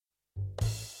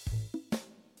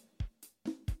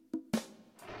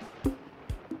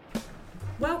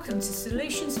Welcome to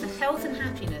Solutions for Health and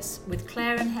Happiness with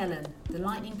Claire and Helen, the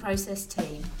Lightning Process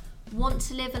team. Want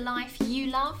to live a life you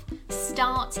love?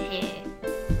 Start here.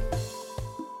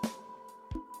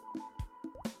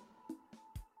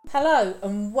 Hello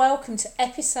and welcome to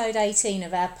episode 18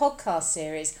 of our podcast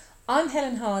series. I'm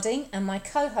Helen Harding and my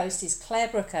co-host is Claire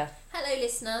Brooker. Hello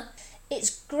listener.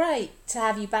 It's great to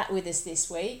have you back with us this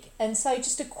week, and so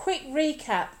just a quick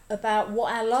recap about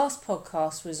what our last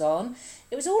podcast was on.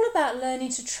 It was all about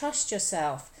learning to trust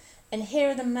yourself, and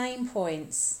here are the main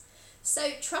points.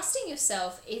 So trusting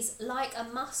yourself is like a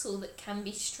muscle that can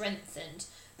be strengthened,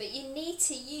 but you need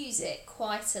to use it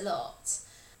quite a lot.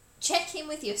 Check in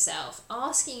with yourself,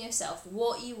 asking yourself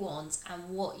what you want and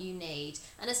what you need,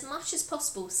 and as much as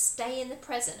possible stay in the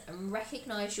present and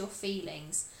recognise your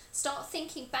feelings. Start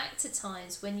thinking back to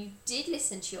times when you did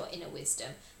listen to your inner wisdom,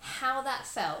 how that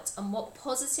felt and what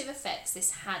positive effects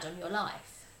this had on your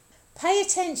life. Pay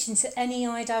attention to any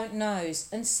I don't knows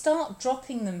and start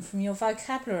dropping them from your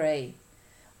vocabulary.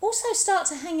 Also start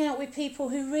to hang out with people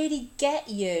who really get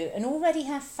you and already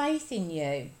have faith in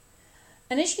you.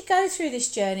 And as you go through this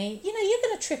journey, you're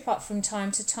going to trip up from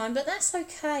time to time, but that's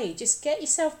okay. Just get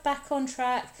yourself back on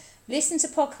track, listen to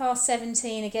podcast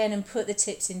 17 again and put the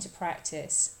tips into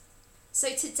practice.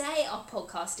 So today our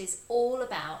podcast is all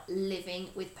about living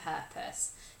with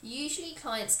purpose. Usually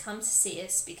clients come to see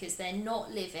us because they're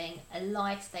not living a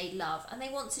life they love and they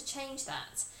want to change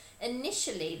that.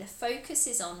 Initially, the focus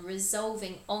is on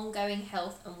resolving ongoing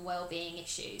health and well-being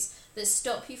issues that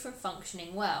stop you from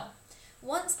functioning well.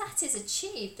 Once that is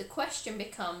achieved, the question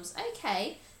becomes,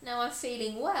 okay, now I'm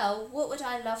feeling well, what would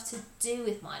I love to do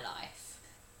with my life?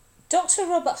 Dr.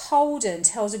 Robert Holden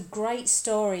tells a great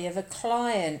story of a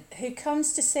client who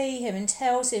comes to see him and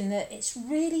tells him that it's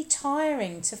really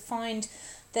tiring to find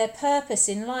their purpose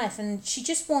in life and she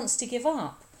just wants to give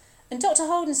up. And Dr.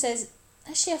 Holden says,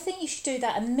 actually, I think you should do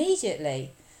that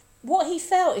immediately. What he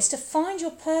felt is to find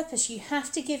your purpose, you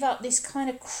have to give up this kind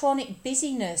of chronic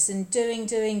busyness and doing,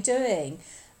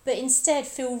 but instead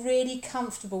feel really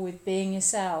comfortable with being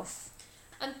yourself.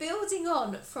 And building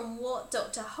on from what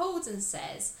Dr. Holden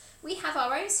says, we have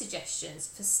our own suggestions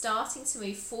for starting to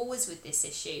move forwards with this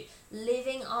issue,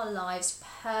 living our lives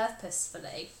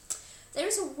purposefully. There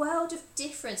is a world of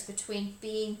difference between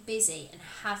being busy and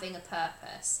having a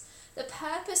purpose. The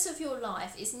purpose of your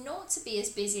life is not to be as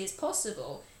busy as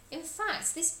possible. In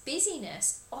fact, this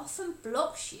busyness often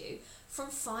blocks you from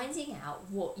finding out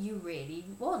what you really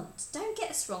want. Don't get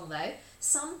us wrong though,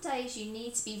 some days you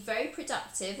need to be very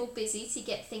productive or busy to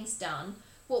get things done.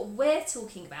 What we're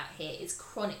talking about here is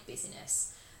chronic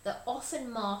busyness that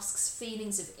often masks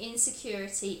feelings of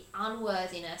insecurity,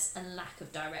 unworthiness and lack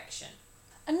of direction.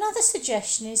 Another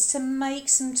suggestion is to make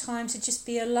some time to just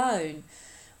be alone.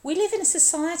 We live in a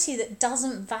society that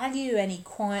doesn't value any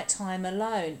quiet time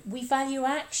alone. We value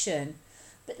action.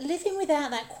 But living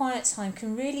without that quiet time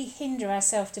can really hinder our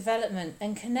self-development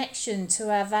and connection to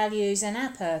our values and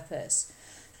our purpose.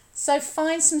 So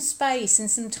find some space and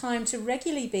some time to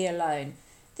regularly be alone.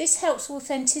 This helps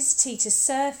authenticity to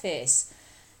surface.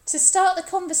 To start the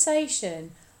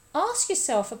conversation, ask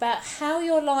yourself about how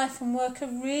your life and work are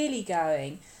really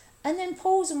going, and then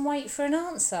pause and wait for an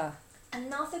answer.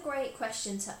 Another great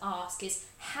question to ask is,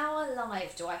 how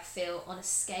alive do I feel on a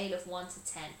scale of 1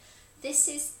 to 10? This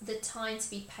is the time to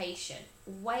be patient.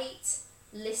 Wait,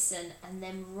 listen, and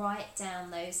then write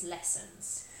down those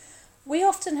lessons. We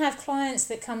often have clients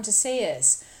that come to see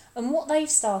us, and what they've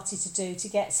started to do to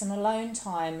get some alone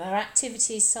time are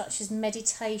activities such as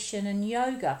meditation and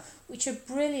yoga, which are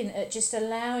brilliant at just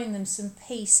allowing them some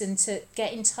peace and to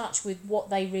get in touch with what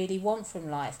they really want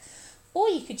from life. Or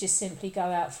you could just simply go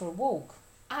out for a walk.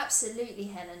 Absolutely,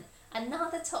 Helen.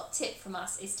 Another top tip from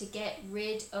us is to get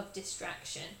rid of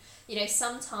distraction.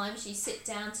 Sometimes you sit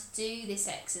down to do this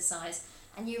exercise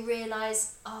and you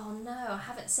realise, oh no, I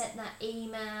haven't sent that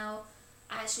email.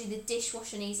 Actually, the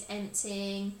dishwasher needs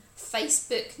emptying.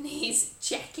 Facebook needs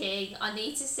checking. I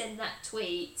need to send that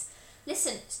tweet.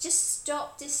 Listen, just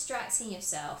stop distracting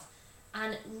yourself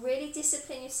and really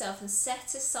discipline yourself and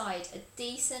set aside a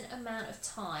decent amount of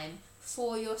time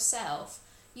for yourself.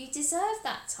 You deserve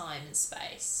that time and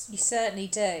space. You certainly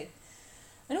do.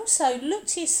 And also look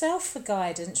to yourself for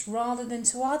guidance rather than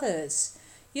to others.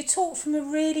 You're taught from a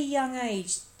really young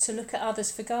age to look at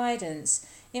others for guidance.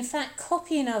 In fact,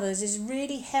 copying others is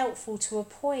really helpful to a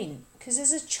point, because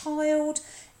as a child,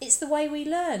 it's the way we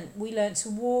learn. We learn to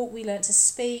walk, we learn to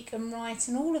speak and write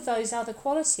and all of those other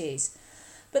qualities.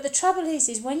 But the trouble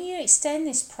is when you extend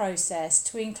this process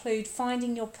to include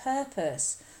finding your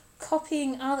purpose,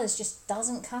 copying others just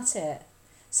doesn't cut it.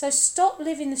 So stop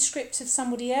living the script of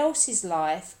somebody else's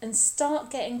life and start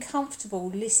getting comfortable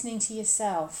listening to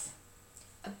yourself.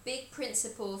 A big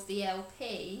principle of the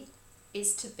LP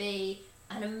is to be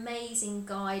an amazing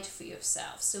guide for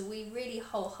yourself. So we really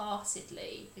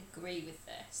wholeheartedly agree with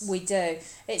this. We do.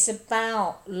 It's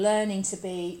about learning to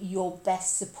be your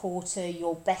best supporter,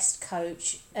 your best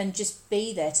coach, and just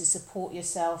be there to support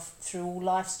yourself through all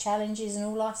life's challenges and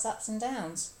all life's ups and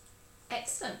downs.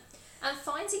 Excellent. And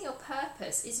finding your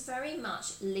purpose is very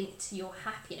much linked to your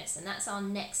happiness, and that's our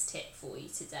next tip for you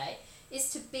today,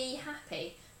 is to be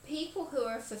happy. People who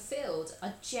are fulfilled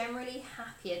are generally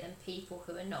happier than people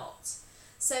who are not.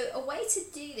 So a way to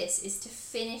do this is to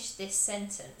finish this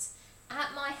sentence.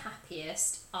 At my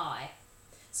happiest, I.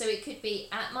 So it could be,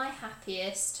 at my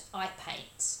happiest, I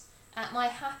paint. At my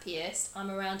happiest, I'm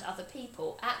around other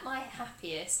people. At my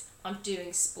happiest, I'm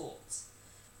doing sport.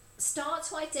 Start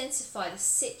to identify the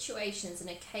situations and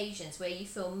occasions where you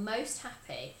feel most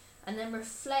happy, and then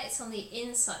reflect on the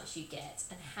insights you get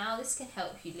and how this can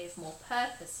help you live more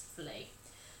purposefully.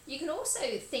 You can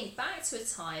also think back to a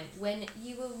time when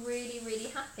you were really, really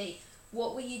happy.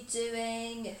 What were you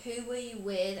doing? Who were you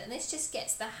with? And this just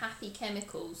gets the happy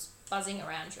chemicals buzzing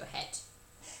around your head.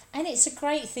 And it's a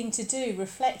great thing to do.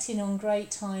 Reflecting on great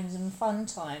times and fun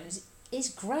times is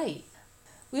great.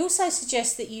 We also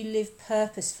suggest that you live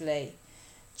purposefully.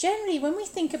 Generally, when we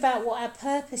think about what our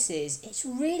purpose is, it's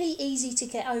really easy to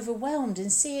get overwhelmed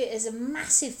and see it as a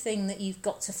massive thing that you've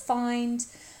got to find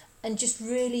and just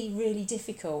really, really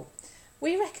difficult.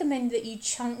 We recommend that you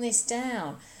chunk this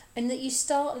down and that you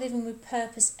start living with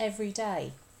purpose every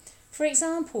day. For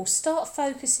example, start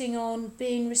focusing on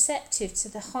being receptive to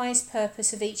the highest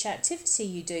purpose of each activity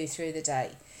you do through the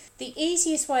day. The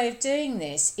easiest way of doing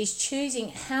this is choosing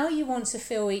how you want to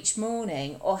feel each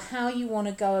morning or how you want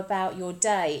to go about your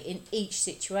day in each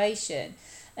situation.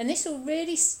 And this will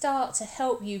really start to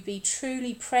help you be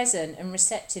truly present and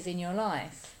receptive in your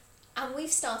life. And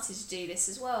we've started to do this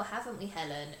as well, haven't we,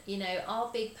 Helen? You know, our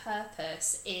big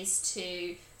purpose is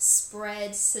to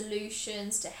spread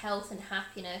solutions to health and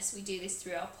happiness. We do this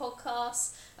through our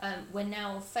podcasts. We're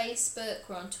now on Facebook,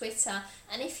 we're on Twitter.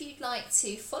 And if you'd like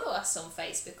to follow us on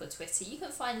Facebook or Twitter, you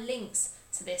can find links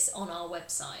to this on our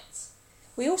website.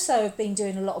 We also have been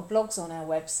doing a lot of blogs on our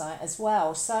website as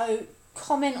well. So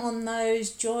comment on those,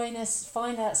 join us,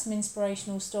 find out some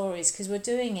inspirational stories, because we're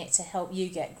doing it to help you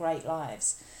get great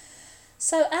lives.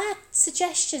 So our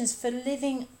suggestions for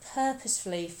living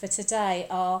purposefully for today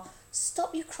are: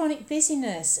 stop your chronic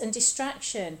busyness and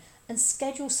distraction and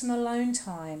schedule some alone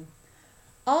time.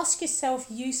 Ask yourself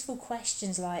useful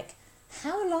questions like,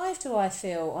 how alive do I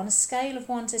feel on a scale of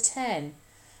 1 to 10?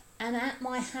 And at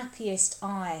my happiest,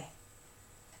 I.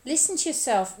 Listen to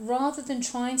yourself rather than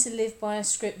trying to live by a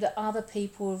script that other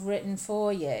people have written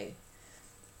for you.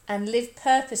 And live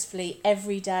purposefully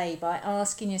every day by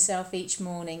asking yourself each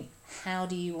morning, how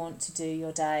do you want to do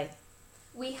your day?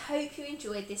 We hope you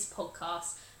enjoyed this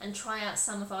podcast and try out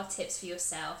some of our tips for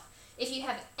yourself. If you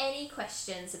have any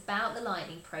questions about the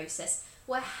lightning process,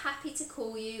 we're happy to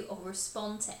call you or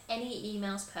respond to any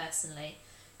emails personally.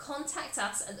 Contact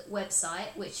us at the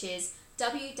website, which is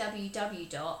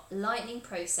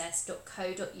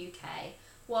www.lightningprocess.co.uk.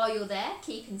 While you're there,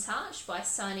 keep in touch by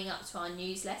signing up to our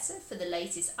newsletter for the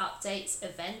latest updates,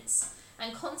 events,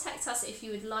 and contact us if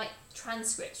you would like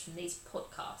transcripts from these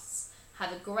podcasts.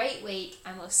 Have a great week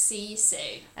and we'll see you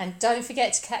soon. And don't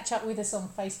forget to catch up with us on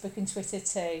Facebook and Twitter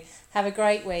too. Have a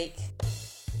great week.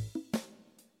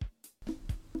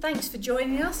 Thanks for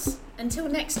joining us. Until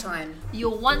next time.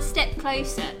 You're one step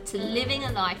closer to living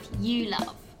a life you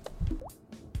love.